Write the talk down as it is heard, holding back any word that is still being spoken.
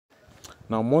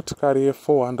Now motikari ye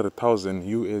 400,000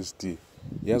 USD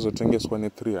yazotengeswa ne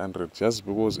 300 just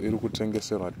because iri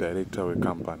kutengeserwa director we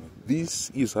company.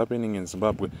 This is happening in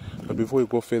Zimbabwe. But before we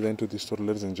go further into this story,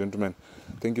 ladies and gentlemen,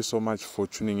 thank you so much for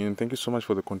tuning in. Thank you so much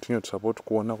for the continued support.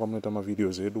 Kuona kwameta ma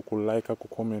videos edu, ku like, ku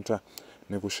comment,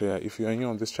 and share. If you are new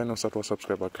on this channel, start to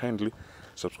subscribe. Kindly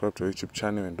subscribe to our YouTube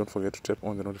channel and don't forget to tap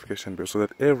on the notification bell so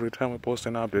that every time we post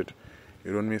an update,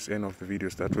 you don't miss any of the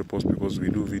videos that we post, because we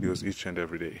do videos each and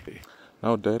every day.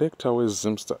 Now, director with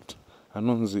Zimstat,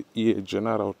 anonzi iye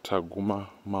General Taguma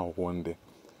Mahonde,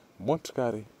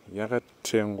 motikari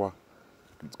yakatengwa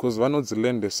because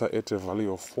vanodzilendesa at a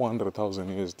value of 400,000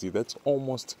 USD. That's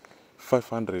almost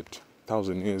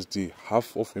 500,000 USD,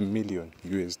 half of a million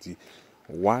USD.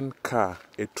 One car,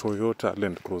 a Toyota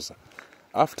Land Cruiser.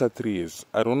 After 3 years,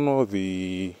 I don't know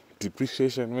the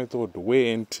depreciation method,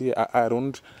 wear and tear. I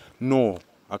don't know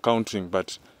accounting,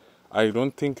 but I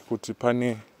don't think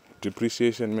kutipane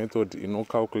depreciation method in no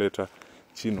calculator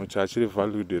chino chachiri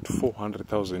valued at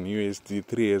 400,000 USD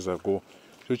 3 years ago.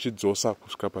 So chidzosa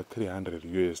kusvika pa 300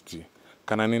 USD.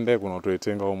 Kana nenda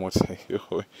kunotoitenga mota.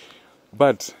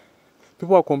 But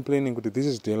people are complaining that this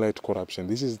is daylight corruption.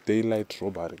 This is daylight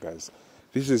robbery, guys.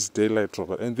 This is daylight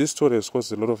robbery. And this story has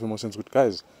caused a lot of emotions with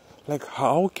guys. Like,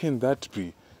 how can that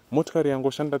be? Motikari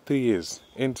yangoshanda 3 years.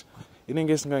 And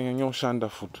inenge isinganyanya ushanda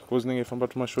foot. Because inenge ifamba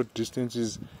tuma short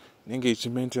distances. Inenge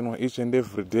ichimaintainwa each and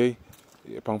every day.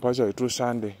 Pangpacha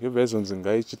itushande. Yobezonzi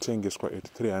nga ichitengeswa at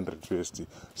 300 USD.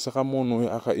 Saka munhu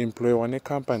aka-employ wane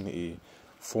company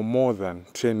for more than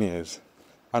 10 years.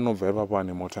 Anobva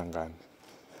pane mota ngani?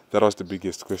 That was the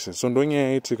biggest question. So ndonyaya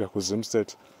yaitika ku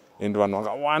Zimstat, and vanhu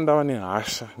vakawanda vane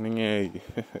hasha nenyaya iyi.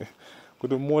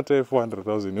 Kuti mota ye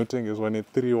 400,000 yotengeswa ne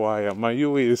 3 wire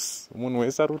ma-US. Munhu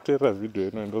wese ari kuteerera video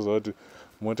ino ndoziva kuti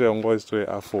mota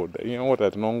yaungaisitoiafforda.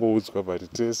 Inyaya tinongoudzwa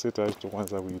but tese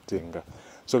tachitokwanisa kuitenga.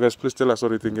 So guys, please tell us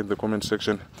what you think in the comment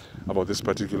section about this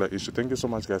particular issue. Thank you so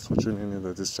much guys for tuning in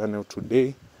to this channel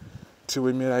today. Till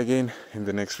we meet again in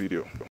the next video.